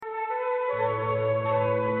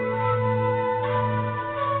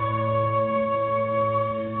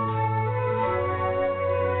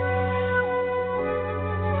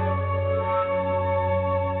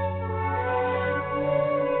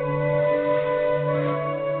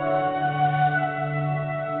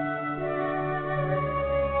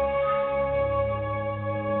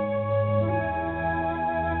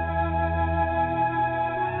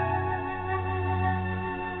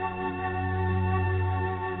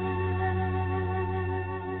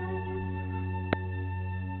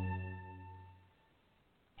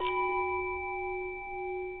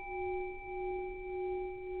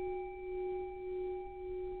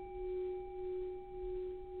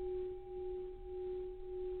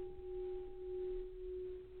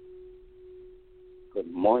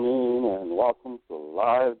Good morning and welcome to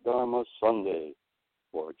Live Dharma Sunday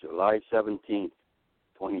for July 17th,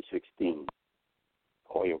 2016.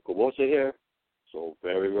 Koyo, Kubose here. So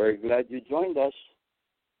very, very glad you joined us.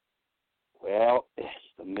 Well, it's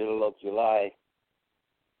the middle of July,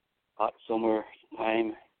 hot summer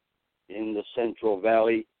time in the Central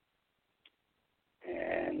Valley.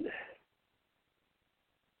 And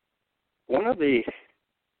one of the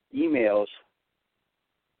emails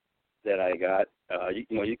that I got,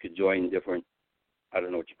 you could join different, I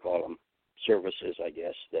don't know what you call them, services, I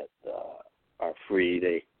guess, that are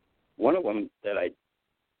free. One of them that I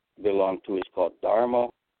belong to is called Dharma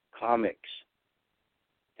Comics,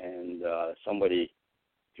 and somebody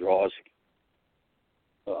draws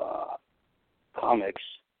comics,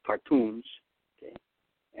 cartoons, okay,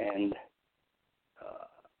 and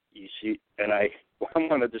you see, and I'm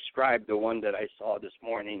going to describe the one that I saw this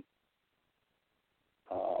morning.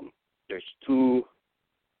 There's two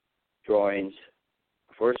drawings.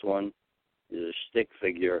 The first one is a stick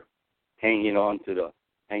figure hanging on to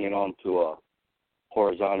a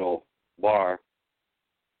horizontal bar,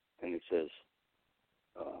 and it says,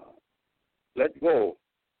 "Let go."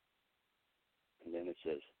 And then it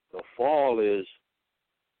says, "The fall is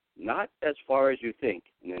not as far as you think."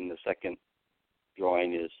 And then the second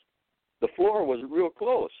drawing is, "The floor was real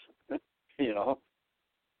close,"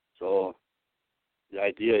 So the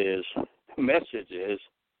idea is, the message is,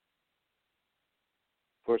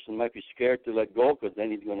 a person might be scared to let go because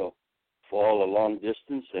then he's going to fall a long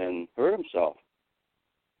distance and hurt himself.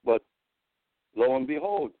 But lo and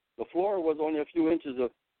behold, the floor was only a few inches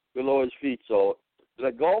below his feet, so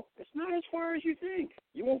let go. It's not as far as you think.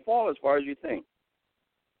 You won't fall as far as you think.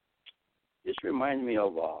 This reminds me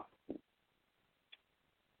of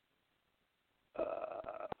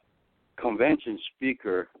convention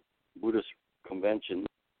speaker, Buddhist convention,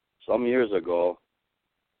 some years ago,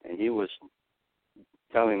 and he was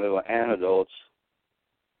telling little anecdotes,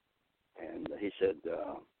 and he said,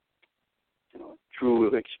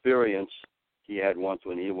 true experience he had once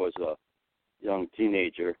when he was a young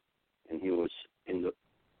teenager, and he was in the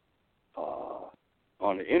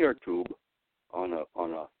on an inner tube on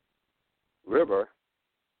a river,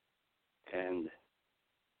 and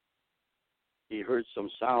he heard some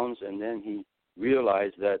sounds, and then he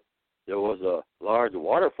realized that there was a large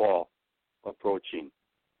waterfall approaching,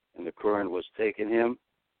 and the current was taking him,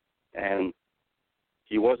 and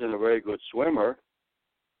he wasn't a very good swimmer,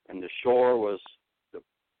 and the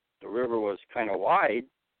river was kind of wide,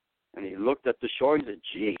 and he looked at the shore and said,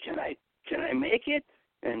 "Gee, can I make it?"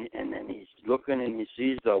 And then he's looking and he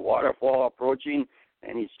sees the waterfall approaching,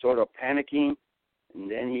 and he's sort of panicking, and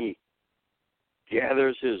then he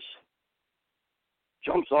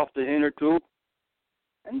jumps off the inner tube,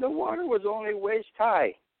 and the water was only waist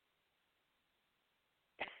high.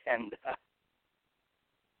 And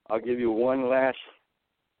I'll give you one last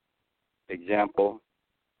example.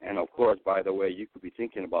 And of course, by the way, you could be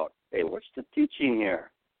thinking about, hey, what's the teaching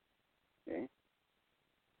here? Okay.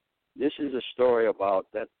 This is a story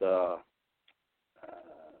about that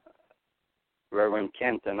Reverend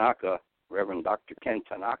Dr. Ken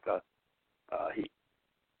Tanaka.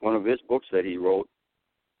 One of his books that he wrote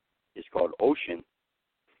is called Ocean.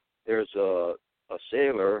 There's a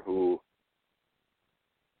sailor who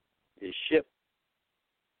his ship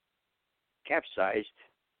capsized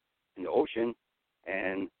in the ocean,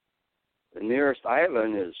 and the nearest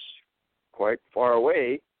island is quite far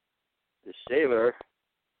away. The sailor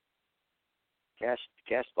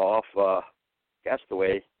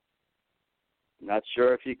castaway, not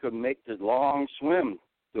sure if he could make the long swim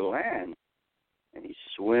to land, and he's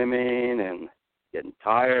swimming and getting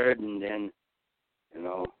tired, and then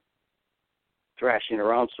thrashing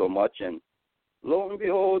around so much, and lo and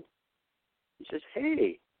behold, he says,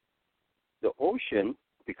 "Hey, the ocean,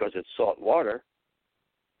 because it's salt water,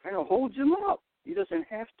 kind of holds him up. He doesn't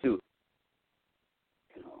have to,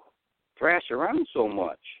 thrash around so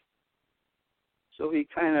much." So he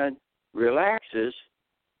kind of relaxes,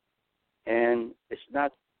 and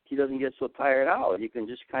he doesn't get so tired out. He can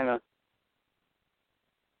just kind of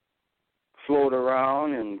float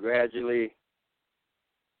around and gradually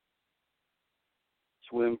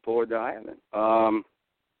swim toward the island.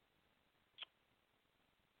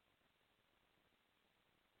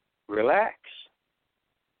 Relax.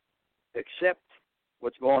 Accept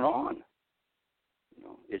what's going on.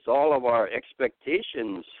 It's all of our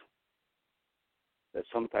expectations that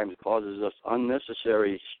sometimes causes us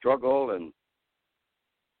unnecessary struggle and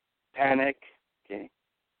panic. Okay,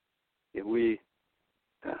 if we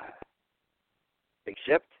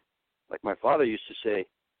accept, like my father used to say,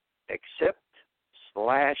 accept /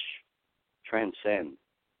 transcend.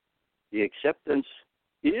 The acceptance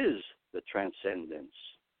is the transcendence.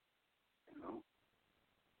 You know,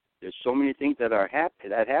 there's so many things that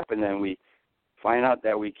happen, and we find out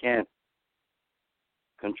that we can't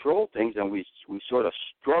control things, and we sort of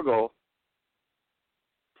struggle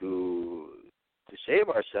to save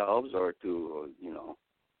ourselves, or to, you know,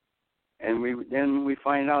 and we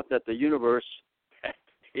find out that the universe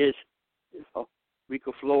is, you know, we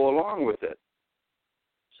could flow along with it.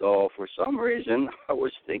 So for some reason, I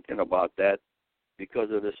was thinking about that because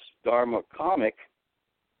of this Dharma comic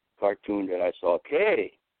cartoon that I saw.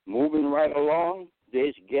 Okay, moving right along,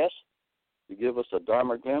 today's guest to give us a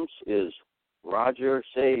Dharma glimpse is Roger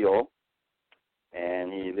Seiyo,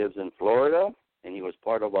 and he lives in Florida, and he was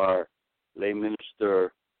part of our Lay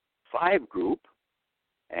Minister 5 group.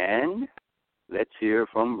 And let's hear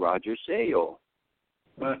from Roger Seiyo.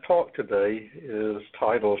 My talk today is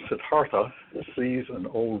titled Siddhartha Sees an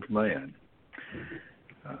Old Man.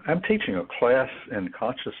 I'm teaching a class in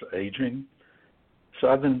conscious aging, so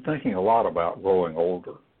I've been thinking a lot about growing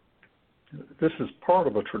older. This is part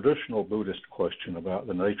of a traditional Buddhist question about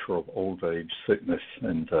the nature of old age, sickness,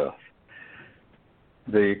 and death.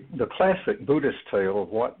 The classic Buddhist tale of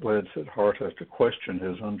what led Siddhartha to question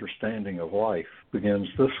his understanding of life begins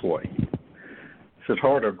this way.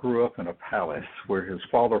 Siddhartha grew up in a palace where his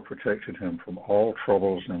father protected him from all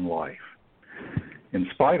troubles in life. In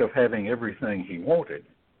spite of having everything he wanted,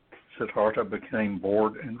 Siddhartha became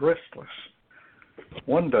bored and restless.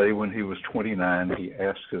 One day when he was 29, he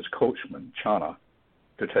asked his coachman, Chana,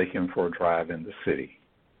 to take him for a drive in the city.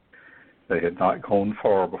 They had not gone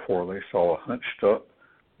far before they saw a hunched-up,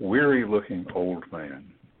 weary-looking old man.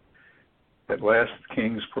 At last, the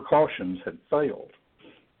king's precautions had failed.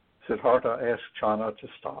 Siddhartha asked Chana to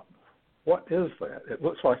stop. "What is that? It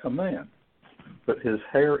looks like a man, but his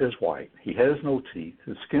hair is white. He has no teeth.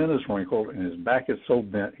 His skin is wrinkled, and his back is so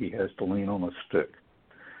bent he has to lean on a stick.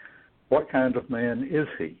 What kind of man is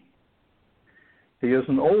he?" "He is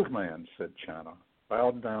an old man," said Chana,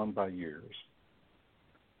 bowed down by years.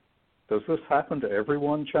 "Does this happen to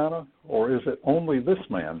everyone, Chana, or is it only this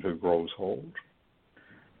man who grows old?"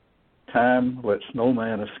 "Time lets no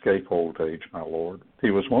man escape old age, my lord.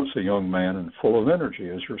 He was once a young man and full of energy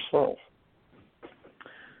as yourself."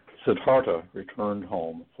 Siddhartha returned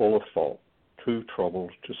home full of thought, too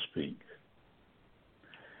troubled to speak.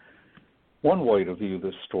 One way to view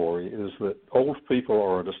this story is that old people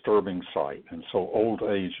are a disturbing sight, and so old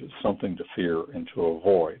age is something to fear and to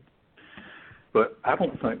avoid. But I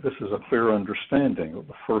don't think this is a clear understanding of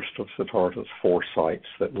the first of Siddhartha's foresights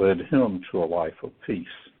that led him to a life of peace.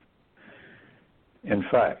 In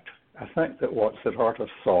fact, I think that what Siddhartha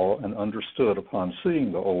saw and understood upon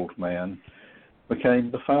seeing the old man became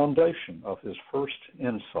the foundation of his first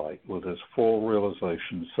insight with his full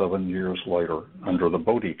realization 7 years later under the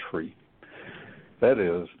Bodhi tree. That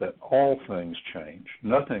is, that all things change.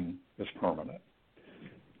 Nothing is permanent.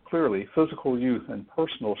 Clearly, physical youth and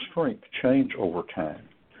personal strength change over time.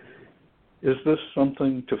 Is this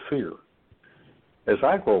something to fear? As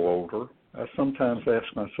I grow older, I sometimes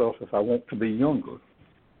ask myself if I want to be younger.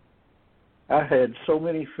 I had so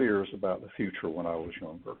many fears about the future when I was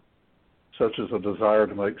younger, such as a desire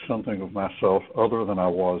to make something of myself other than I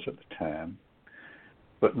was at the time.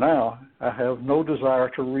 But now I have no desire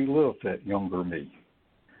to relive that younger me.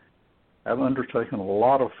 I've undertaken a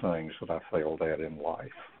lot of things that I failed at in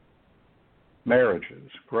life.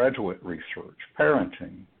 Marriages, graduate research,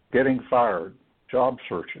 parenting, getting fired, job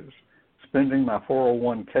searches, spending my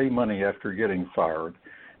 401k money after getting fired,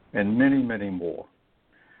 and many, many more.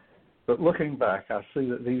 But looking back, I see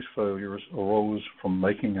that these failures arose from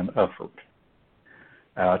making an effort.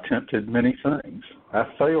 I attempted many things. I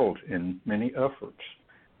failed in many efforts.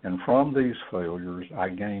 And from these failures, I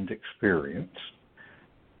gained experience.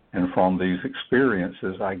 And from these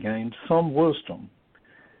experiences, I gained some wisdom.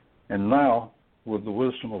 And now, with the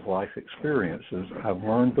wisdom of life experiences, I've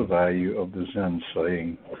learned the value of the Zen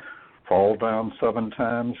saying, fall down 7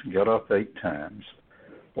 times, get up 8 times.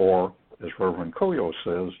 Or, as Reverend Koyo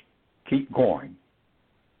says, keep going.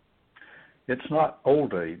 It's not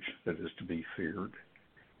old age that is to be feared.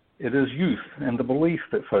 It is youth and the belief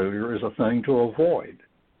that failure is a thing to avoid.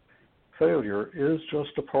 Failure is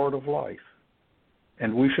just a part of life,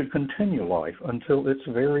 and we should continue life until its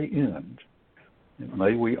very end. And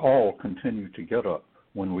may we all continue to get up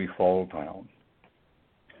when we fall down.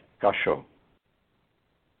 Gasho.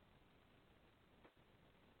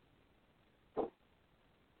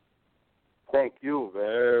 Thank you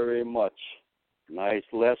very much. Nice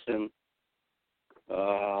lesson.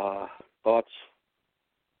 Thoughts,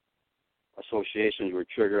 associations were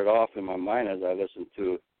triggered off in my mind as I listened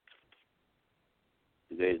to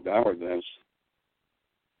today's Dharma glimpse,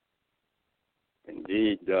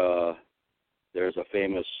 indeed, there's a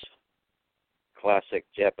famous classic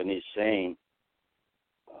Japanese saying.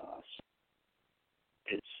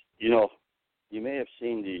 It's, you may have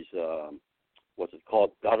seen these, what's it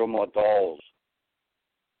called, Dharma dolls.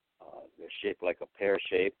 They're shaped like a pear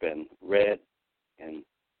shape and red and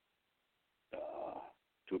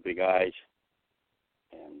two big eyes.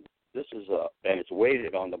 And this is and it's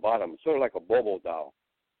weighted on the bottom, sort of like a Bobo doll.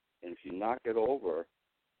 And if you knock it over,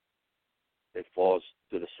 it falls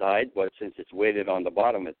to the side, but since it's weighted on the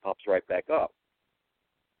bottom, it pops right back up.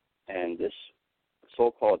 And this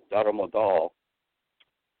so-called Dharma doll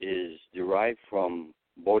is derived from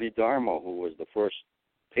Bodhidharma, who was the first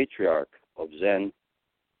patriarch of Zen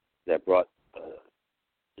that brought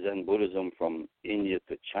Zen Buddhism from India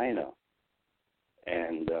to China.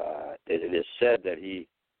 And it is said that he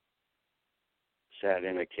sat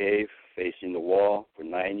in a cave facing the wall for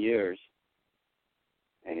 9 years,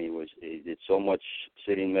 and he did so much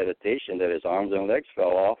sitting meditation that his arms and legs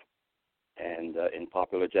fell off. And in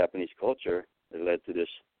popular Japanese culture, it led to this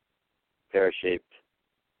pear-shaped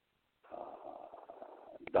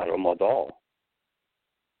Dharma doll.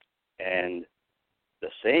 And the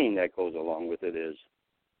saying that goes along with it is,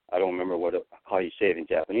 I don't remember how you say it in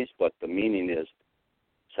Japanese, but the meaning is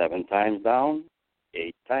 7 times down,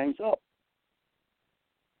 8 times up.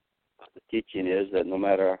 The teaching is that no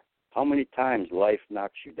matter how many times life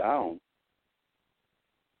knocks you down,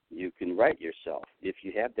 you can right yourself. If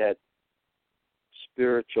you have that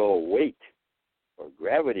spiritual weight or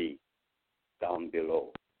gravity down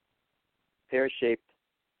below, pear-shaped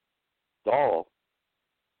doll,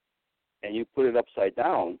 and you put it upside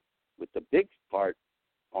down with the big part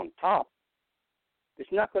on top,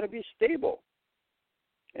 it's not going to be stable.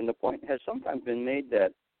 And the point has sometimes been made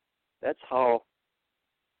that that's how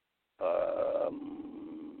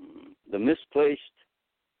the misplaced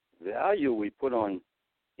value we put on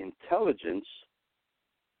intelligence,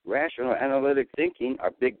 rational analytic thinking,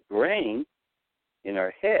 our big brain in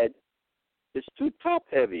our head, is too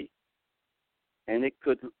top-heavy. And it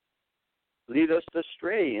could lead us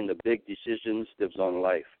astray in the big decisions that's on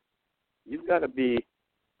life. You've got to be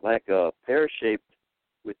like a pear-shaped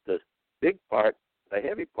with the big part, the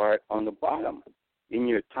heavy part on the bottom, in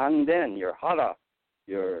your tanden, your hara,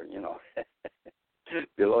 your,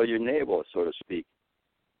 below your navel, so to speak.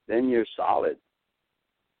 Then you're solid.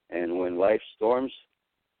 And when life storms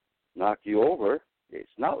knock you over, it's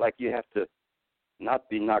not like you have to not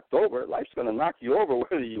be knocked over. Life's going to knock you over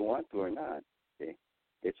whether you want to or not. Okay?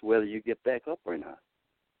 It's whether you get back up or not.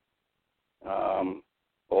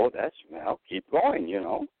 Keep going,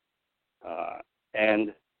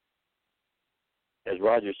 And as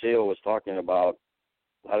Roger Seiyo was talking about,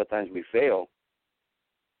 a lot of times we fail.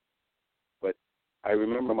 But I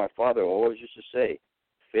remember my father always used to say,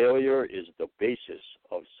 failure is the basis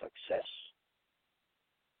of success.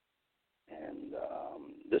 And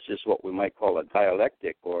this is what we might call a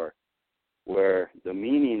dialectic, or where the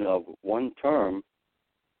meaning of one term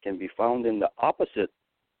can be found in the opposite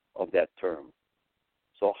of that term.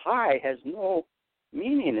 So high has no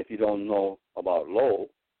meaning if you don't know about low.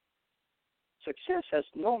 Success has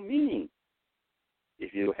no meaning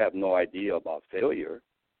if you have no idea about failure.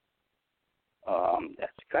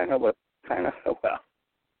 That's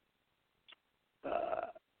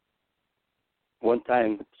one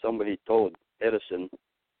time somebody told Edison,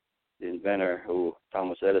 the inventor,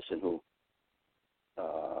 Thomas Edison,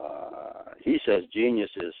 he says genius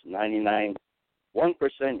is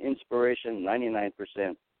 1% inspiration,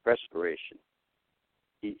 99% perspiration.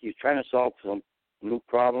 He's trying to solve some new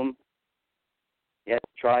problem. He had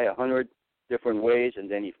to try 100 different ways, and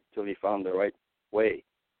then until he found the right way.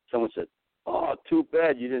 Someone said, "Oh, too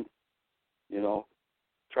bad you didn't,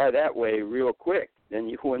 try that way real quick. Then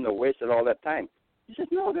you wouldn't have wasted all that time." He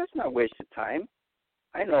said, "No, that's not wasted time.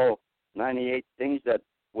 I know 98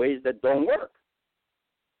 ways that don't work."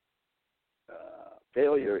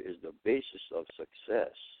 Failure is the basis of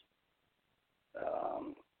success.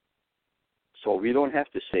 So we don't have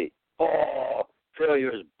to say, "Oh,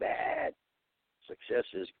 failure is bad, success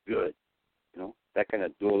is good." That kind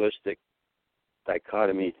of dualistic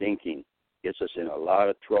dichotomy thinking gets us in a lot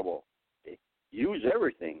of trouble. Use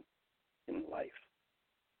everything in life.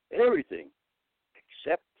 Everything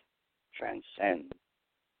except transcend.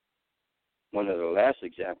 One of the last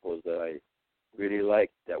examples that I really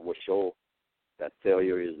like that will show that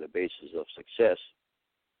failure is the basis of success.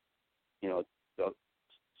 The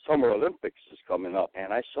Summer Olympics is coming up,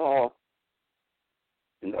 and I saw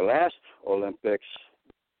in the last Olympics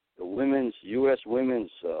the U.S.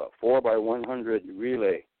 women's 4x100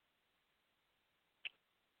 relay.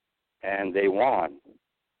 and they won.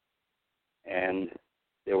 And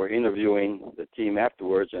they were interviewing the team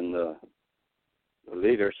afterwards, and the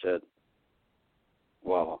leader said,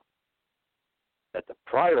 well, at the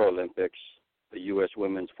prior Olympics, the U.S.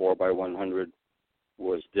 women's 4x100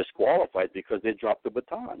 was disqualified because they dropped the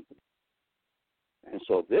baton. And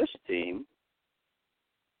so this team,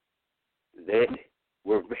 they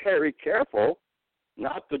were very careful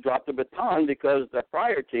not to drop the baton because the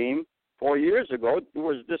prior team 4 years ago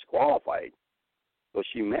was disqualified. So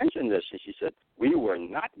she mentioned this, and she said, we were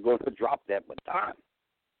not going to drop that baton.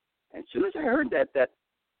 And as soon as I heard that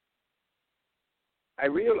I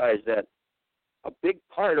realized that a big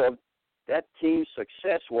part of that team's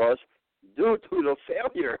success was due to the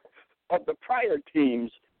failure of the prior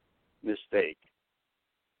team's mistake.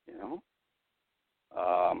 You know?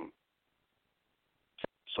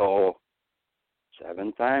 So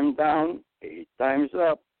 7 times down, 8 times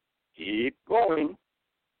up. Keep going.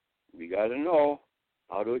 We got to know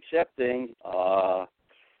how to accept things.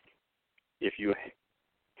 If you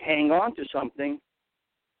hang on to something,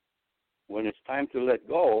 when it's time to let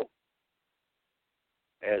go,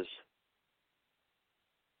 as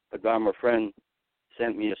a Dharma friend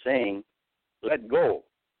sent me a saying, let go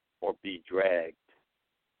or be dragged.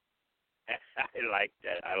 I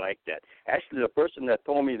like that. Actually, the person that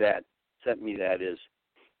told me that, sent me that, is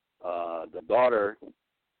the daughter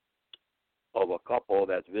of a couple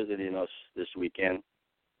that's visiting us this weekend.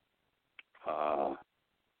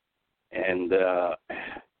 And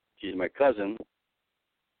she's my cousin,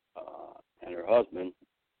 and her husband.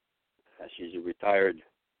 She's a retired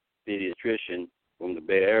pediatrician from the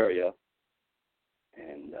Bay Area.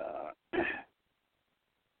 And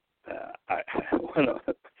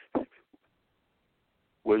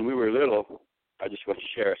when we were little, I just want to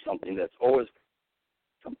share something that's always,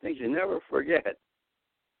 some things you never forget.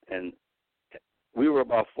 And we were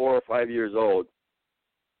about 4 or 5 years old,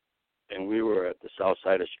 and we were at the south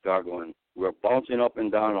side of Chicago, and we were bouncing up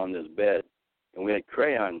and down on this bed, and we had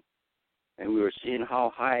crayon, and we were seeing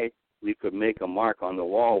how high we could make a mark on the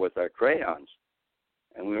wall with our crayons.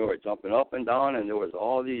 And we were jumping up and down, and there was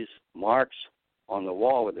all these marks on the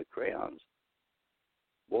wall with the crayons.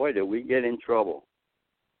 Boy, did we get in trouble.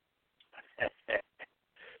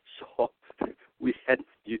 So we had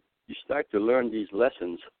you start to learn these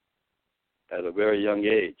lessons at a very young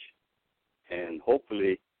age. And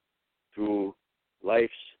hopefully through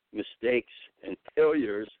life's mistakes and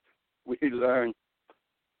failures, we learn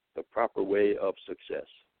the proper way of success.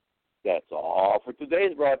 That's all for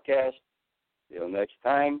today's broadcast. Till next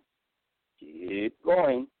time, keep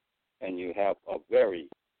going, and you have a very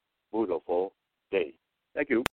beautiful day. Thank you.